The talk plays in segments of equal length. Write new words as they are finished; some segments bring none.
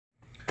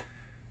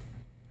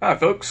Hi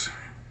folks,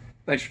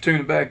 thanks for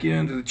tuning back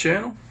into the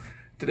channel.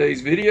 Today's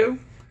video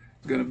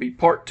is going to be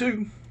part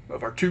 2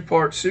 of our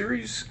 2-part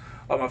series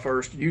of my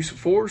first use of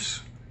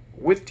force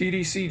with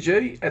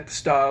TDCJ at the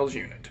Styles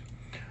unit.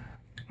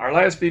 Our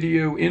last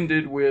video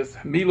ended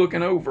with me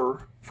looking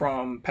over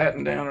from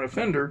patting down an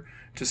offender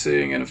to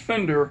seeing an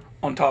offender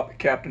on top of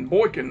Capt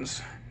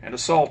Boykins and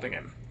assaulting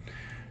him.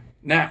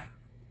 Now,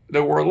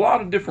 there were a lot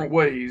of different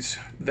ways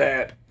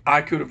that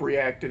I could have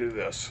reacted to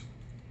this.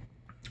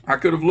 I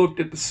could have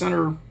looked at the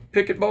center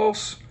picket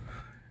boss,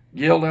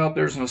 yelled out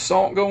there's an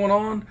assault going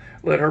on,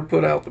 let her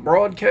put out the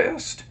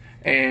broadcast,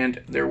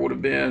 and there would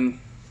have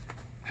been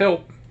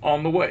help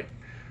on the way.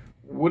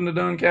 Wouldn't have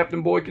done Capt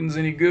Boykins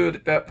any good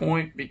at that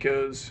point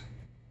because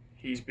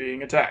he's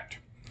being attacked.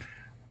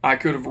 I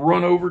could have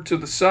run over to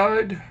the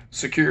side,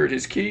 secured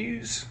his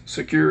keys,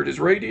 secured his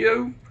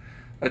radio,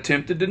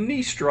 attempted to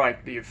knee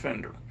strike the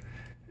offender.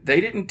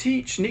 They didn't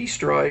teach knee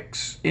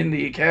strikes in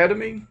the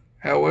academy.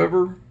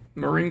 However,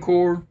 Marine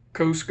Corps,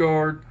 Coast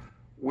Guard,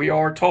 we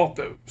are taught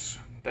those.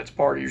 That's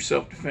part of your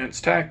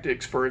self-defense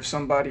tactics for if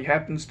somebody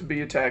happens to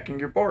be attacking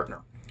your partner.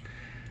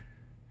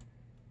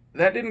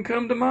 That didn't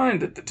come to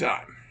mind at the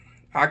time.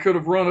 I could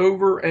have run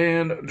over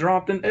and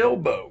dropped an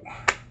elbow,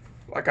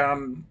 like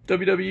I'm a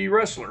WWE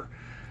wrestler,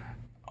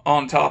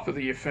 on top of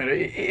the offender.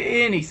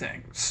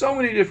 Anything. So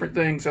many different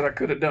things that I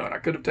could have done. I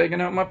could have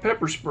taken out my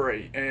pepper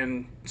spray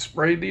and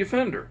sprayed the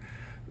offender.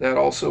 That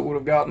also would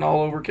have gotten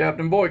all over Capt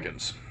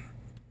Boykins.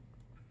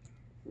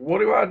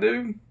 What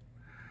do?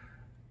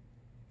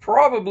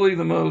 Probably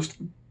the most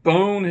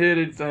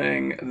boneheaded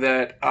thing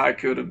that I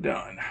could have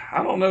done.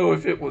 I don't know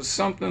if it was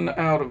something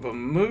out of a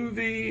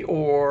movie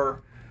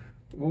or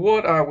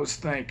what I was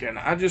thinking.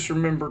 I just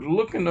remembered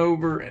looking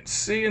over and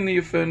seeing the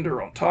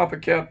offender on top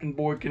of Capt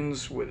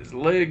Boykins with his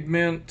leg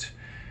bent.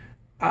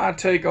 I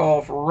take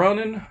off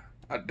running.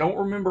 I don't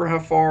remember how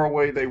far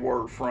away they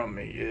were from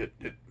me.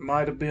 It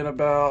might have been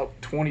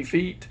about 20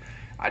 feet.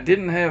 I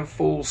didn't have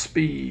full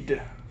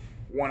speed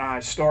when I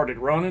started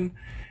running,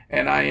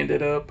 and I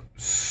ended up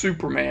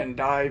Superman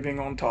diving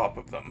on top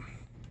of them.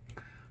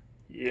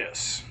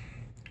 Yes.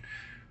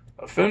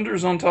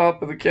 Offenders on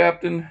top of the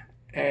captain,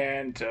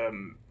 and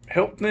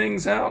help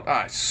things out,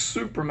 I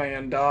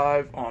Superman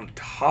dive on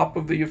top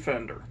of the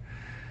offender.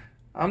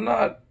 I'm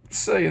not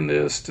saying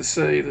this to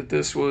say that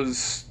this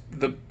was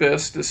the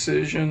best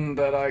decision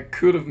that I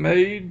could have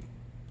made.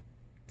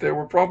 There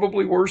were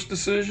probably worse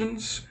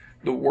decisions.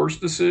 The worst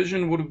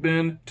decision would have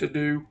been to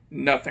do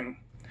nothing.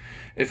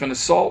 If an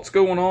assault's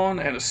going on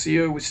and a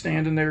CO is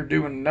standing there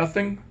doing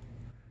nothing,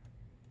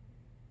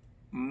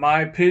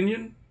 my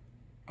opinion,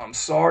 I'm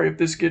sorry if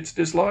this gets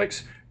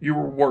dislikes, you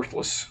were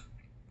worthless.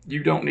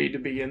 You don't need to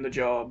be in the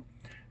job.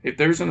 If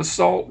there's an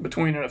assault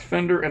between an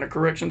offender and a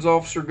corrections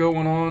officer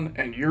going on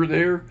and you're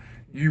there,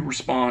 you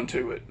respond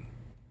to it.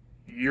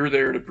 You're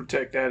there to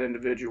protect that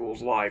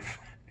individual's life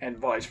and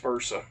vice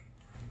versa.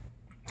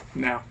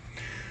 Now,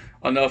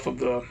 enough of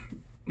the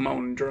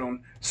moan and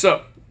drone.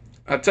 So,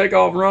 I take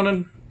off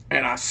running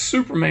and I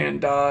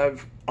Superman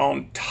dive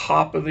on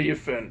top of the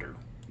offender.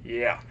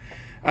 Yeah.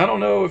 I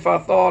don't know if I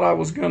thought I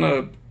was going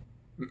to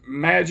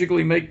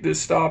magically make this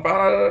stop.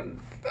 I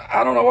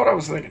don't know what I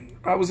was thinking.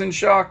 I was in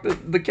shock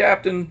that the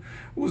captain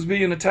was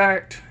being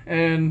attacked,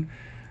 and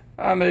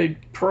I made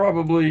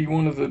probably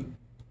one of the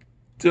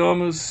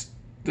dumbest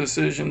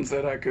decisions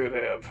that I could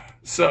have.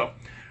 So,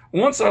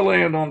 once I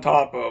land on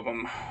top of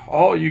them,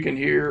 all you can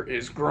hear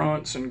is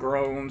grunts and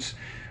groans.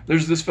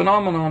 There's this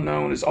phenomenon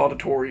known as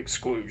auditory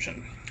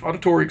exclusion.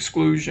 Auditory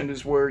exclusion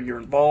is where you're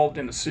involved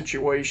in a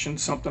situation,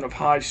 something of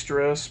high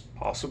stress,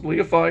 possibly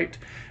a fight,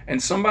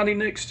 and somebody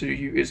next to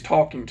you is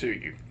talking to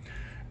you.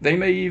 They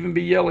may even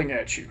be yelling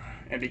at you.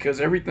 And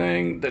because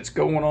everything that's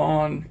going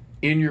on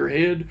in your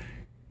head,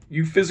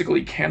 you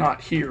physically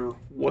cannot hear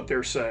what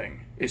they're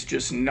saying. It's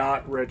just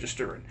not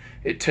registering.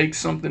 It takes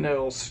something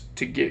else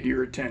to get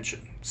your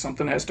attention.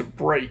 Something has to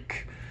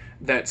break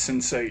that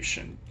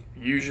sensation.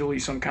 Usually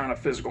some kind of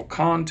physical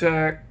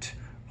contact,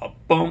 a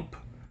bump,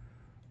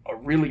 a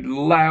really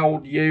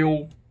loud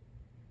yell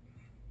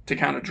to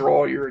kind of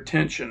draw your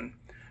attention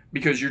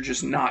because you're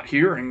just not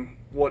hearing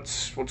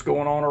what's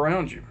going on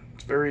around you.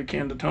 It's very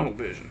akin to tunnel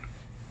vision.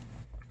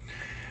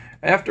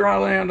 After I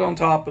land on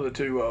top of the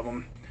two of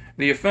them,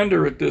 the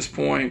offender at this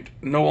point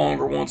no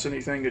longer wants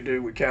anything to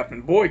do with Capt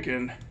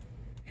Boykins.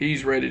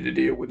 He's ready to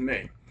deal with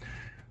me.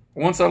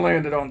 Once I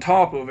landed on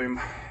top of him,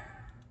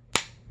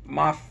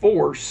 my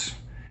force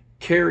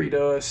carried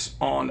us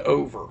on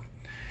over.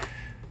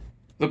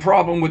 The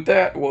problem with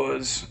that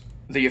was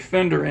the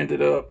offender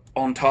ended up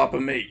on top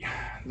of me.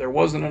 There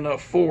wasn't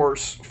enough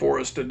force for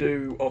us to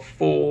do a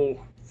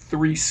full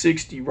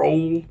 360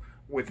 roll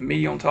with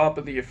me on top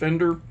of the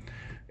offender.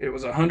 It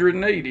was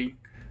 180.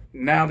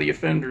 Now the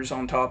offender's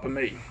on top of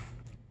me.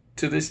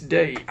 To this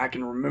day, I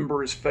can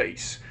remember his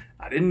face.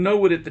 I didn't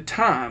know it at the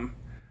time.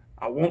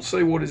 I won't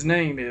say what his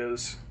name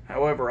is.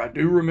 However, I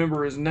do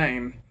remember his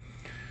name.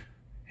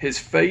 His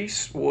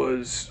face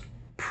was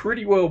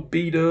pretty well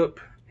beat up.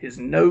 His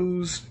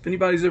nose, if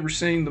anybody's ever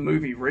seen the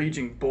movie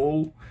Raging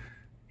Bull,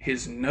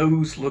 His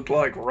nose looked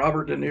like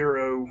Robert De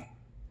Niro.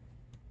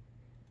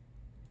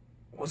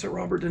 Was it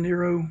Robert De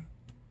Niro?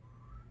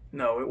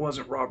 No, it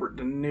wasn't Robert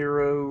De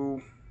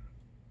Niro.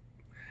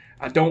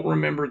 I don't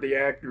remember the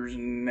actor's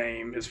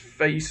name. His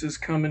face is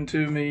coming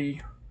to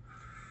me.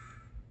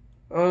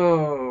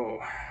 Oh,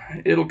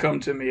 it'll come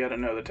to me at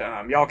another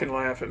time. Y'all can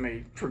laugh at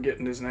me for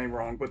getting his name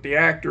wrong. But the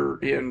actor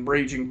in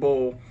Raging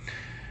Bull,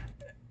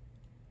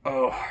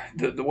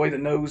 the way the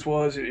nose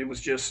was, it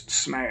was just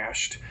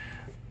smashed.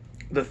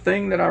 The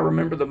thing that I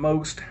remember the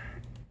most,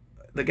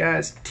 the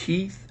guy's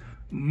teeth,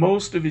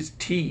 most of his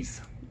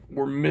teeth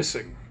were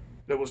missing.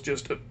 There was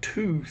just a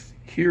tooth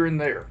here and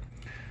there.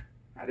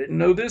 I didn't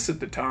know this at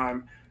the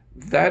time.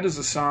 That is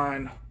a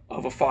sign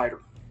of a fighter.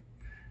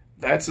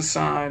 That's a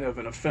sign of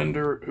an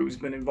offender who's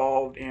been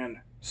involved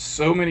in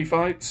so many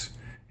fights.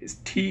 His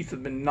teeth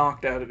have been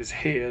knocked out of his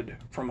head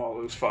from all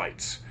those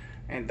fights.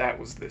 And that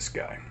was this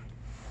guy.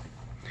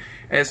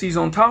 As he's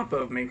on top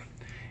of me,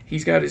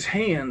 he's got his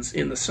hands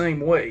in the same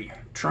way,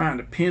 trying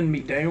to pin me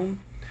down.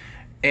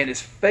 And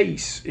his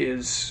face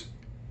is,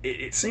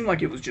 it seemed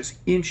like it was just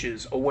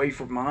inches away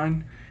from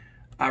mine.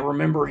 I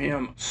remember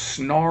him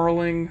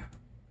snarling,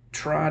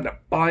 trying to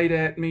bite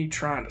at me,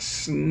 trying to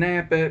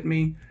snap at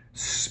me,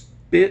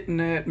 spitting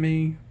at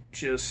me,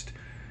 just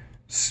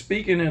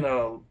speaking in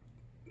a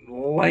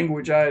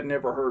language I had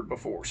never heard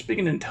before,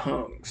 speaking in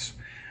tongues.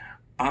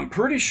 I'm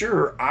pretty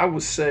sure I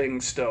was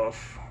saying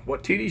stuff.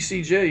 What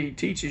TDCJ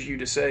teaches you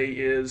to say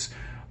is,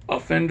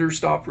 offender,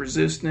 stop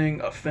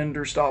resisting,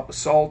 offender, stop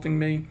assaulting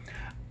me.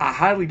 I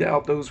highly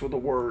doubt those were the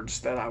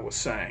words that I was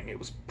saying. It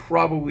was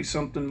probably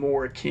something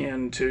more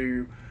akin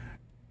to,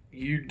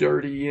 you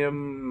dirty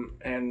M,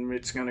 and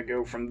it's going to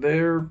go from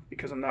there,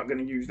 because I'm not going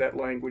to use that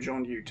language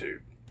on YouTube.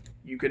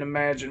 You can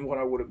imagine what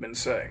I would have been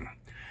saying.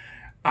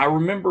 I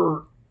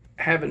remember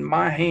having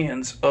my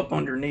hands up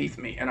underneath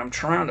me, and I'm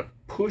trying to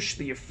push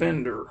the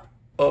offender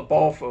up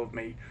off of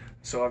me.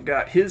 So I've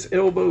got his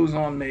elbows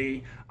on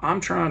me. I'm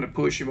trying to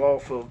push him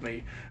off of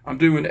me. I'm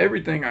doing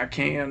everything I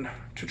can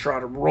to try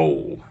to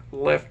roll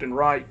left and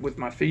right with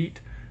my feet.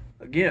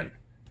 Again,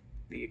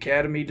 the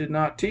academy did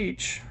not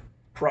teach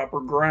proper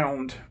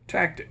ground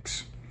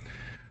tactics.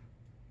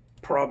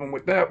 Problem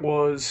with that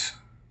was,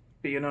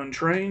 being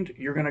untrained,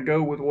 you're going to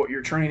go with what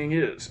your training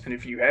is. And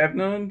if you have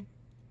none,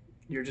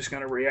 you're just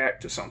going to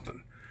react to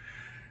something.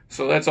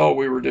 So that's all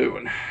we were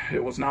doing.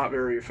 It was not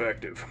very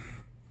effective.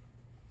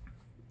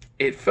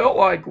 It felt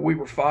like we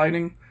were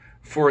fighting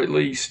for at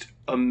least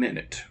a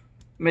minute,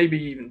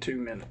 maybe even 2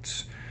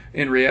 minutes.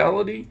 In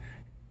reality,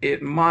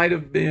 it might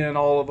have been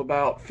all of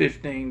about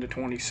 15 to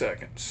 20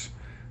 seconds.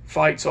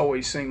 Fights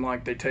always seem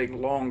like they take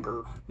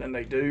longer than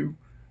they do,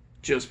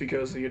 just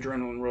because of the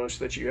adrenaline rush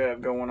that you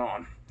have going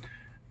on.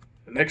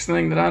 The next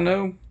thing that I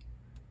know,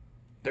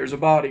 there's a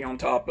body on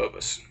top of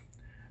us,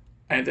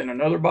 and then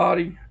another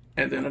body,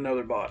 and then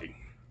another body.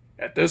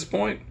 At this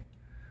point,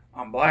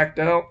 I'm blacked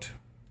out,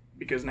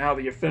 because now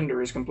the offender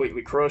is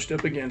completely crushed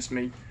up against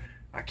me.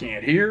 I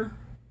can't hear.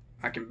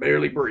 I can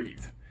barely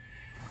breathe.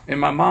 In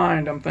my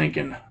mind, I'm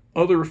thinking,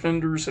 other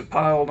offenders have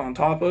piled on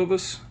top of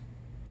us.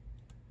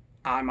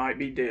 I might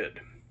be dead.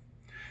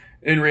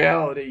 In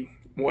reality,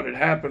 what had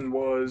happened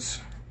was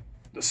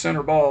the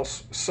center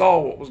boss saw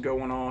what was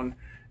going on.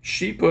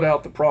 She put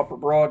out the proper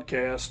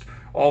broadcast.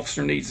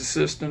 Officer needs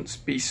assistance,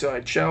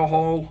 B-side chow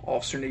hall.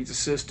 Officer needs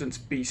assistance,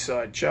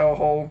 B-side chow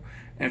hall.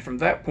 And from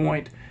that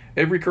point,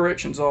 every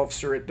corrections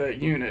officer at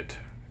that unit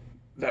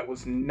that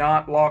was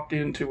not locked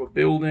into a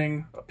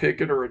building, a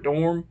picket, or a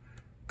dorm,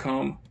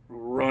 come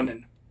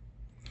running.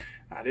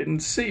 I didn't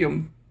see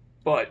them,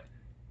 but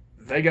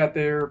they got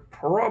there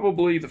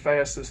probably the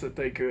fastest that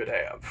they could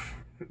have.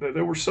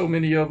 There were so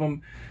many of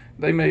them,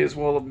 they may as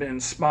well have been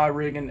spy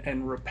rigging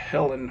and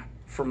rappelling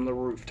from the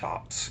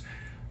rooftops.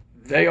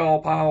 They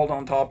all piled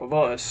on top of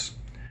us,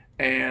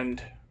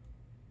 and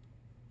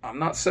I'm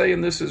not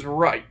saying this is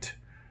right.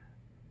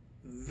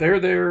 They're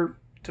there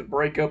to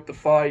break up the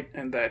fight,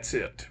 and that's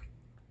it.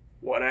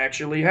 What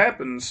actually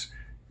happens,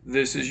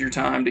 this is your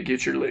time to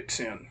get your licks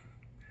in.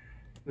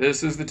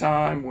 This is the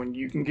time when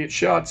you can get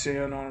shots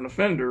in on an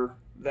offender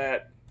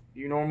that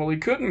you normally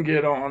couldn't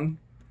get on.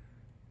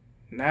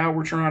 Now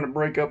we're trying to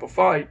break up a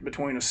fight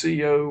between a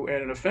CO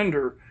and an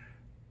offender.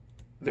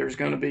 There's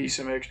going to be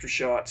some extra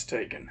shots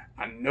taken.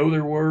 I know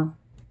there were.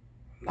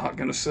 I'm not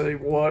going to say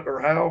what or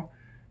how.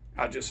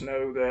 I just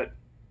know that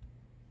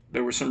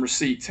there were some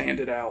receipts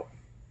handed out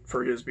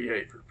for his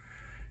behavior.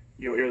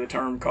 You'll hear the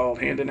term called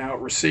handing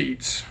out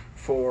receipts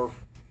for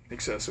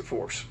excessive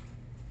force.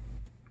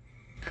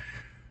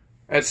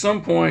 At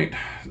some point,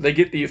 they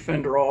get the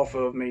offender off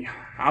of me.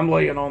 I'm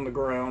laying on the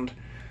ground.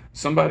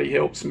 Somebody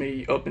helps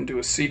me up into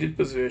a seated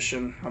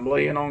position. I'm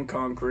laying on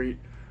concrete.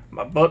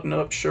 My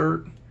button-up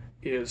shirt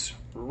is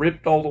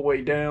ripped all the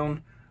way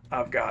down.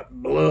 I've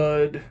got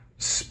blood,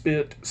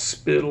 spit,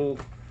 spittle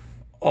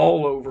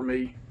all over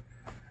me.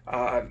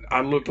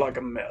 I looked like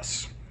a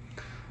mess.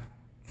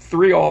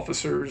 3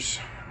 officers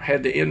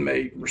had the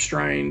inmate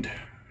restrained.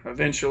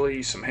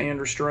 Eventually, some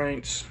hand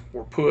restraints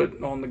were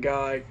put on the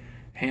guy,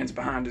 hands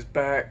behind his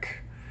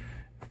back.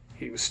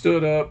 He was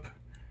stood up.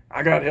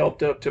 I got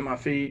helped up to my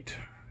feet.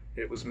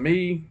 It was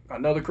me,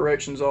 another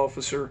corrections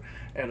officer,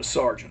 and a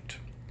sergeant.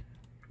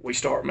 We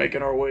start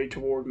making our way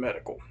toward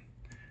medical.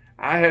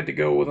 I had to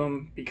go with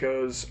him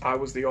because I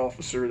was the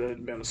officer that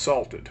had been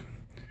assaulted.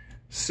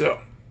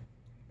 So,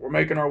 we're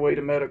making our way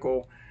to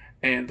medical,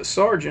 and the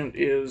sergeant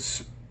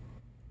is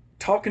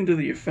talking to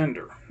the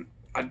offender.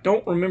 I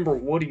don't remember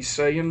what he's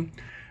saying.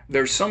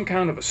 There's some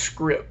kind of a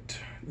script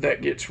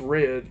that gets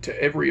read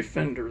to every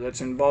offender that's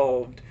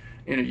involved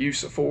in a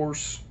use of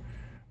force.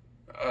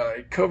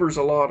 It covers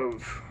a lot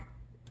of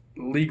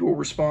legal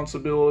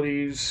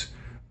responsibilities,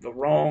 the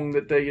wrong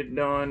that they had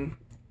done.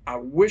 I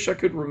wish I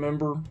could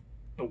remember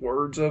the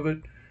words of it,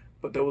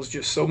 but there was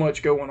just so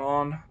much going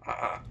on.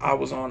 I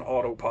was on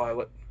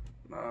autopilot.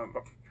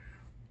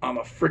 I'm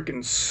a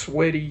freaking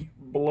sweaty,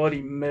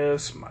 bloody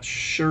mess. My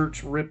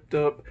shirt's ripped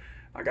up.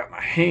 I got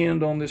my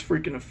hand on this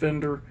freaking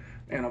offender,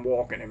 and I'm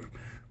walking him.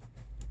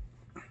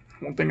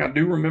 One thing I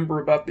do remember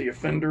about the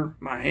offender,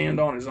 my hand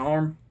on his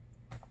arm,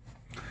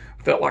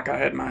 felt like I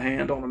had my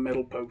hand on a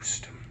metal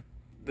post.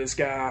 This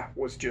guy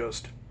was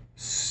just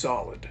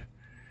solid.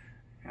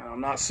 And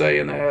I'm not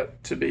saying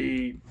that to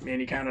be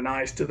any kind of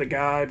nice to the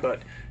guy,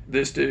 but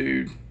this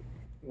dude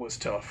was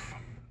tough.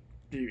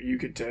 You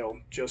could tell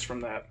just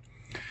from that.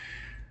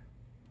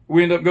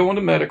 We end up going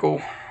to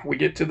medical. We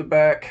get to the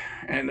back,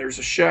 and there's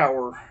a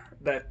shower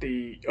that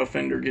the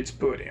offender gets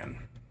put in.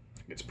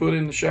 Gets put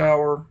in the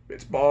shower.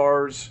 It's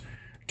bars,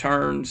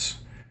 turns.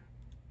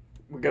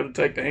 We got to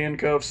take the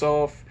handcuffs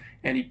off,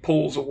 and he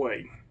pulls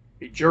away.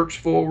 He jerks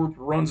forward,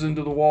 runs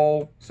into the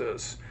wall,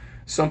 says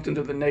something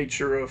to the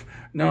nature of,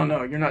 no,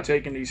 you're not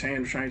taking these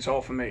hand restraints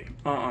off of me.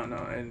 No,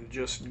 and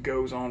just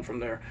goes on from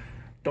there.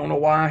 Don't know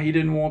why he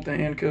didn't want the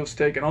handcuffs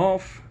taken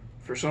off.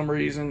 For some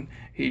reason,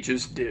 he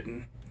just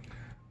didn't.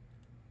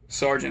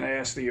 Sergeant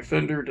asked the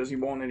offender, does he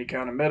want any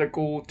kind of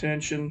medical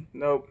attention?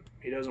 Nope,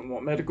 he doesn't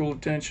want medical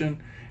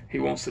attention. He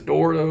wants the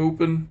door to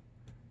open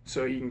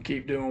so he can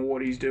keep doing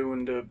what he's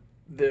doing to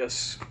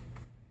this.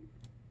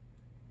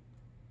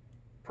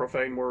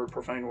 Profane word,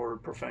 profane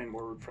word, profane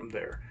word from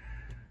there.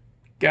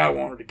 Guy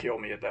wanted to kill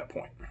me at that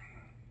point.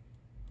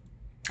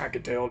 I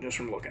could tell just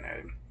from looking at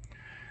him.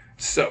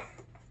 So,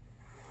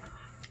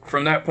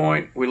 from that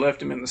point, we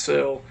left him in the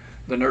cell.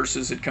 The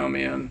nurses had come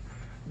in.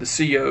 The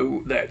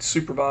CO that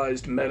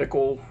supervised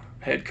medical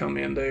had come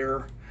in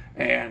there,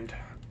 and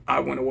I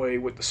went away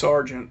with the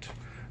sergeant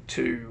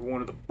to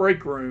one of the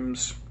break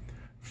rooms,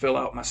 fill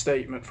out my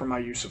statement for my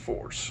use of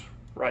force.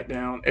 Write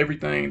down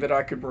everything that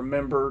I could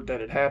remember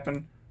that had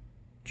happened,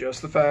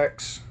 just the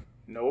facts,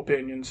 no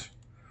opinions.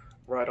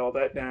 Write all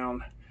that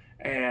down.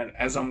 And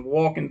as I'm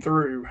walking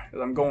through, as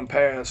I'm going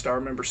past, I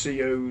remember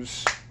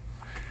COs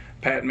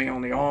patting me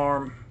on the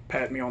arm,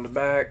 patting me on the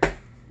back,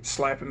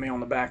 slapping me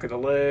on the back of the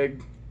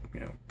leg. You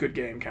know, good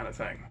game kind of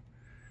thing.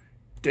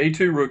 Day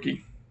 2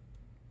 rookie,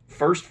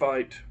 first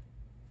fight,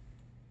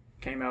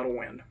 came out a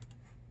win.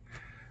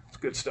 It's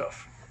good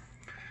stuff.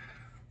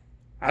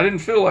 I didn't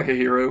feel like a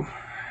hero.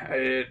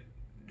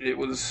 It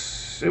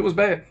was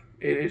bad.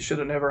 It should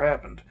have never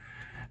happened.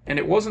 And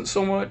it wasn't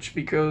so much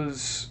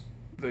because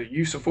the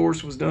use of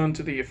force was done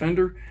to the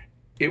offender.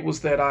 It was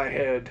that I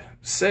had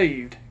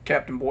saved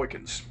Capt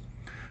Boykins.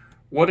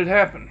 What had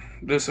happened?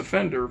 This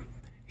offender,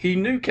 he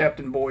knew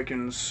Capt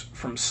Boykins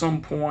from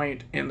some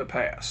point in the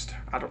past.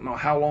 I don't know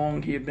how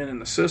long he had been in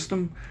the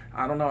system.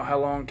 I don't know how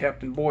long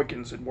Capt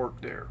Boykins had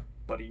worked there.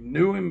 But he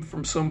knew him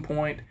from some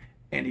point,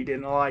 and he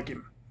didn't like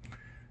him.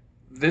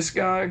 This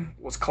guy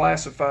was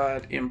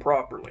classified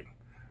improperly.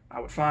 I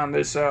would find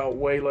this out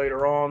way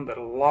later on, that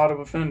a lot of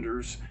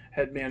offenders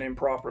had been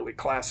improperly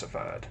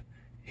classified.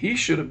 He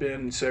should have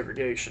been in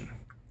segregation.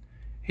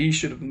 He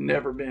should have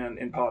never been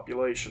in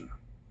population.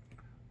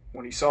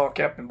 When he saw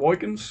Capt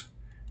Boykins,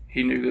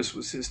 he knew this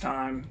was his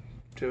time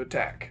to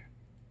attack,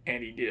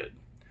 and he did.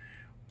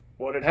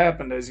 What had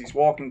happened as he's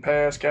walking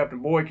past Capt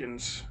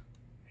Boykins,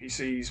 he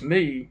sees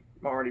me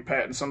already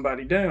patting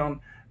somebody down.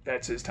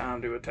 That's his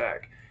time to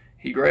attack.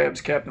 He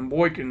grabs Capt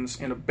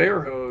Boykins in a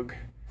bear hug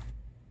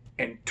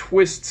and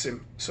twists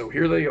him. So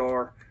here they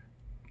are,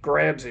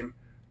 grabs him,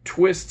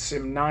 twists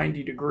him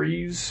 90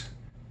 degrees,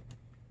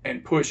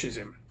 and pushes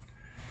him.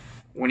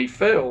 When he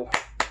fell,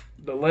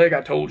 the leg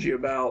I told you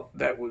about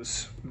that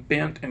was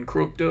bent and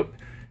crooked up,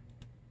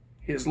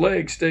 his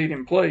leg stayed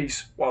in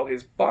place while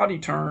his body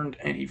turned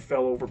and he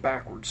fell over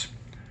backwards.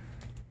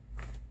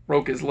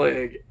 Broke his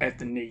leg at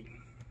the knee.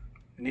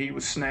 Knee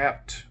was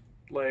snapped,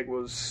 leg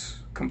was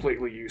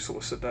completely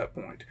useless at that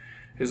point.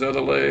 His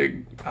other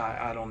leg,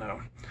 I don't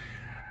know.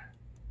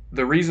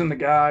 The reason the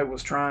guy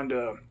was trying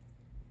to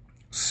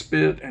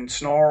spit and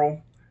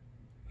snarl,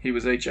 he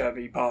was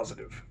HIV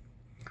positive.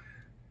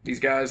 These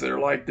guys that are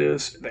like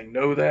this, they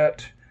know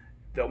that.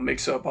 They'll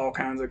mix up all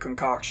kinds of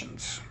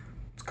concoctions.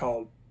 It's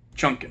called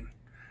chunking.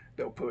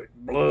 They'll put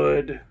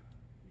blood,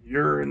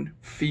 urine,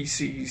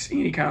 feces,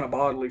 any kind of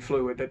bodily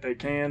fluid that they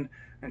can,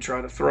 and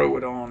try to throw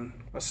it on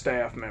a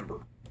staff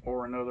member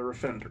or another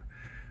offender.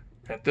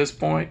 At this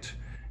point,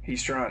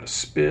 he's trying to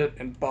spit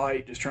and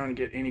bite, just trying to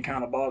get any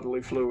kind of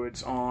bodily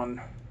fluids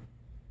on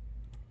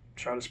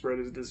try to spread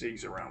his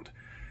disease around.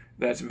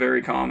 That's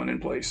very common in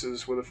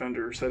places with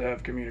offenders that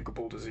have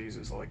communicable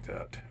diseases like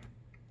that.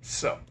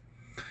 So,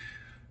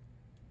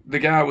 the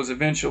guy was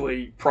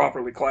eventually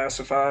properly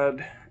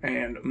classified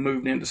and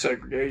moved into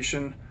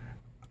segregation.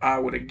 I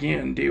would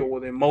again deal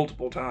with him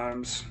multiple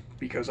times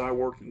because I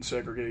worked in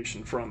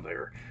segregation from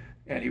there,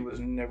 and he was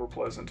never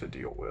pleasant to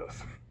deal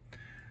with.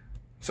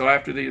 So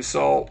after the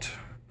assault,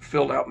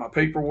 filled out my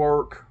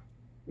paperwork,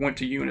 went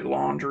to unit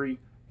laundry,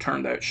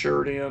 turned that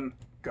shirt in,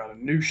 got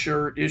a new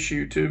shirt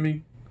issued to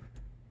me,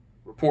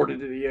 reported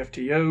to the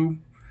FTO.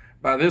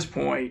 By this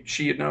point,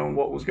 she had known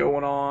what was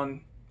going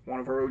on. One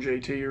of her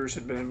OJTers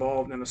had been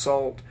involved in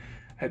assault.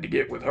 Had to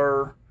get with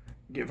her,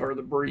 give her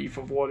the brief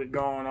of what had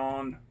gone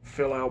on,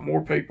 fill out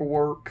more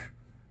paperwork.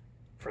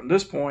 From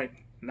this point,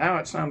 now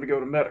it's time to go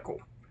to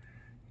medical.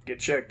 Get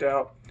checked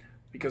out.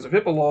 Because of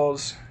HIPAA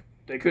laws,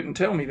 they couldn't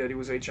tell me that he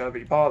was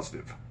HIV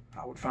positive.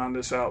 I would find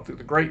this out through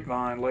the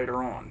grapevine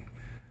later on.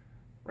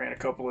 Ran a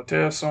couple of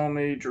tests on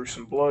me, drew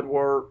some blood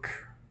work,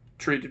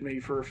 treated me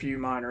for a few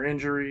minor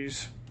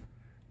injuries,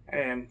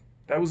 and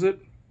that was it.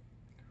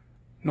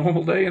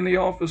 Normal day in the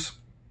office.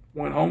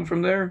 Went home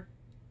from there,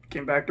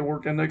 came back to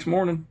work the next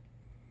morning.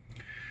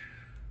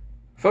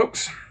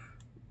 Folks,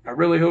 I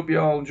really hope you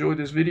all enjoyed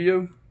this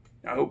video.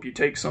 I hope you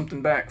take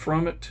something back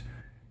from it.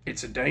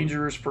 It's a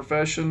dangerous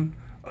profession.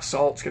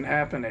 Assaults can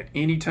happen at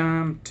any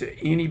time to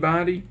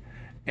anybody,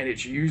 and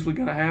it's usually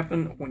going to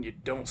happen when you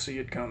don't see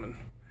it coming.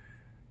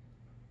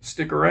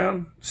 Stick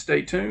around,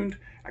 stay tuned.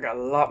 I got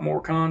a lot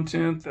more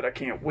content that I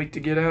can't wait to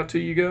get out to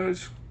you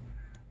guys.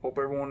 Hope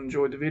everyone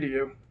enjoyed the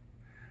video.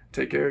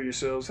 Take care of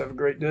yourselves. Have a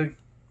great day.